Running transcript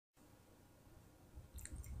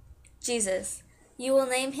Jesus. You will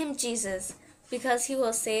name him Jesus, because he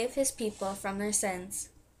will save his people from their sins.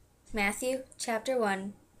 Matthew chapter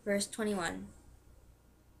 1, verse 21.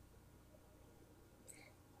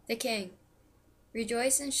 The King.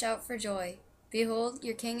 Rejoice and shout for joy. Behold,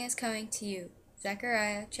 your King is coming to you.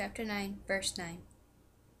 Zechariah chapter 9, verse 9.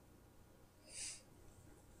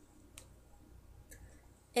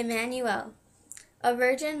 Emmanuel. A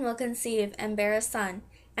virgin will conceive and bear a son,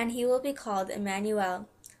 and he will be called Emmanuel,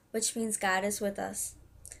 which means God is with us.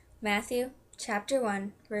 Matthew chapter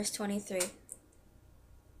 1, verse 23.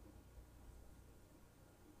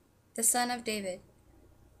 The Son of David.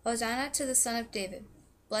 Hosanna to the Son of David.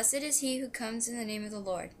 Blessed is he who comes in the name of the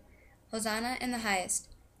Lord. Hosanna in the highest.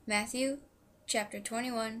 Matthew chapter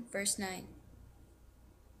 21, verse 9.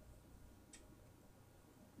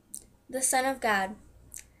 The Son of God.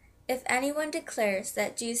 If anyone declares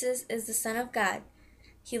that Jesus is the Son of God,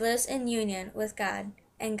 he lives in union with God,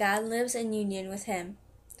 and God lives in union with him.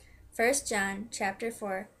 1 John chapter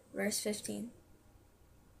 4, verse 15.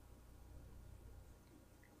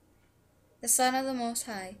 The Son of the Most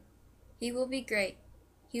High. He will be great.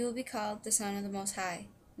 He will be called the Son of the Most High.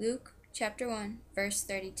 Luke chapter 1, verse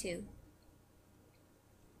 32.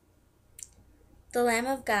 The Lamb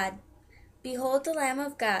of God. Behold the Lamb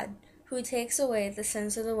of God, who takes away the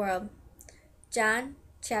sins of the world. John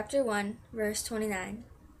chapter 1, verse 29.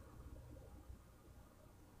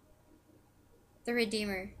 The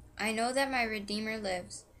Redeemer. I know that my Redeemer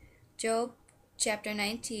lives. Job chapter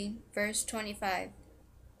 19, verse 25.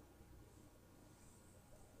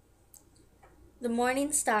 The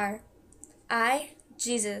Morning Star. I,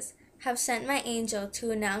 Jesus, have sent my angel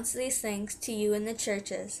to announce these things to you in the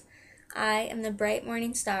churches. I am the bright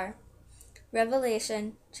morning star.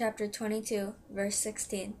 Revelation chapter 22, verse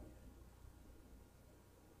 16.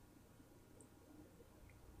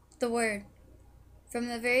 The Word. From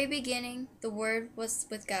the very beginning, the Word was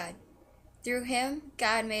with God. Through him,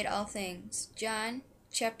 God made all things. John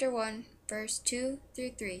chapter 1, verse 2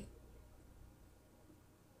 through 3.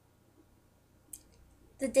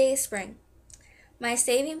 The Dayspring. My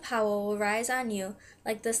saving power will rise on you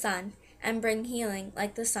like the sun, and bring healing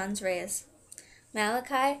like the sun's rays.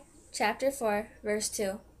 Malachi chapter 4, verse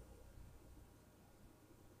 2.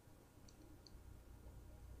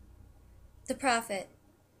 The Prophet.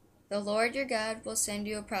 The Lord your God will send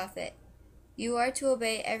you a prophet. You are to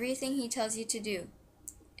obey everything he tells you to do.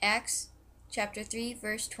 Acts chapter 3,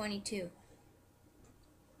 verse 22.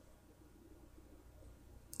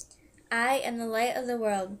 I am the light of the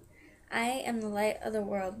world. I am the light of the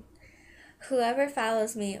world. Whoever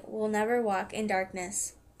follows me will never walk in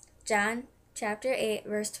darkness. John chapter 8,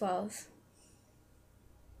 verse 12.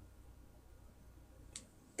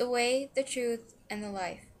 The way, the truth, and the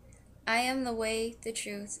life. I am the way, the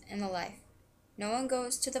truth, and the life. No one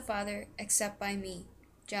goes to the Father except by me.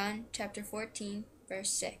 John chapter 14, verse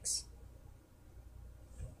 6.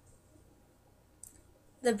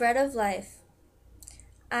 The bread of life.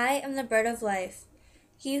 I am the bread of life.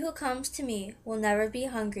 He who comes to me will never be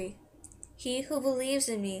hungry. He who believes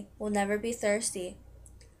in me will never be thirsty.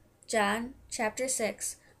 John chapter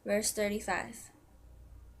 6, verse 35.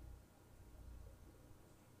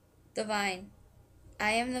 The vine.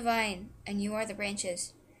 I am the vine, and you are the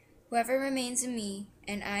branches. Whoever remains in me,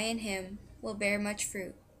 and I in him, will bear much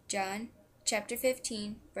fruit. John chapter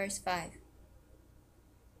 15, verse 5.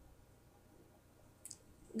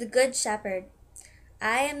 The Good Shepherd.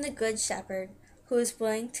 I am the Good Shepherd, who is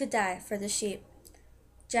willing to die for the sheep.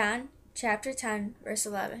 John chapter 10, verse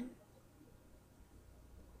 11.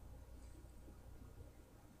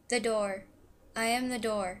 The door. I am the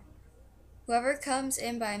door. Whoever comes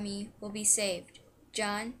in by me will be saved.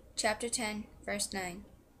 John chapter 10, verse 9.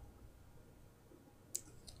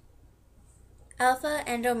 Alpha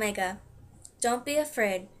and Omega. Don't be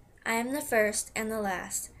afraid. I am the first and the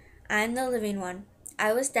last. I am the living one.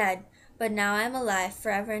 I was dead, but now I am alive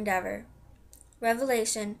forever and ever.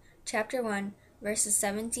 Revelation chapter 1, verses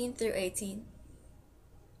 17 through 18.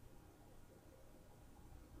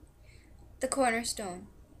 The cornerstone.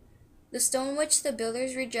 The stone which the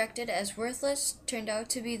builders rejected as worthless turned out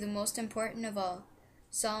to be the most important of all.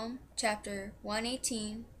 Psalm chapter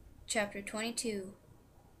 118, chapter 22.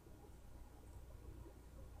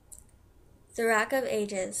 The Rock of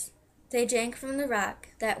Ages. They drank from the rock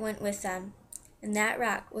that went with them, and that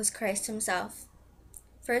rock was Christ himself.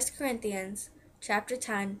 1 Corinthians chapter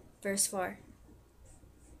 10, verse 4.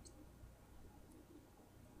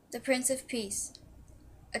 The Prince of Peace.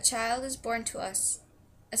 A child is born to us.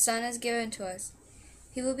 A son is given to us.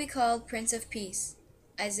 He will be called Prince of Peace.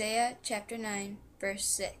 Isaiah chapter 9, verse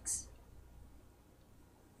 6.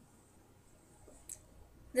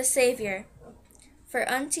 The Savior. For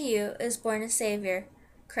unto you is born a Savior,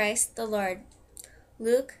 Christ the Lord.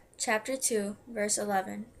 Luke chapter 2, verse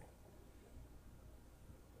 11.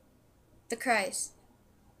 The Christ.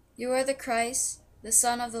 You are the Christ, the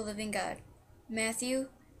Son of the living God. Matthew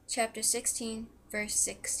chapter 16, verse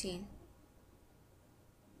 16.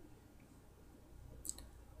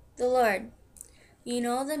 The Lord. You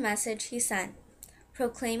know the message he sent,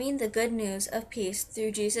 proclaiming the good news of peace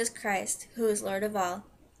through Jesus Christ, who is Lord of all.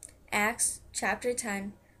 Acts chapter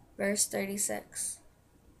 10, verse 36.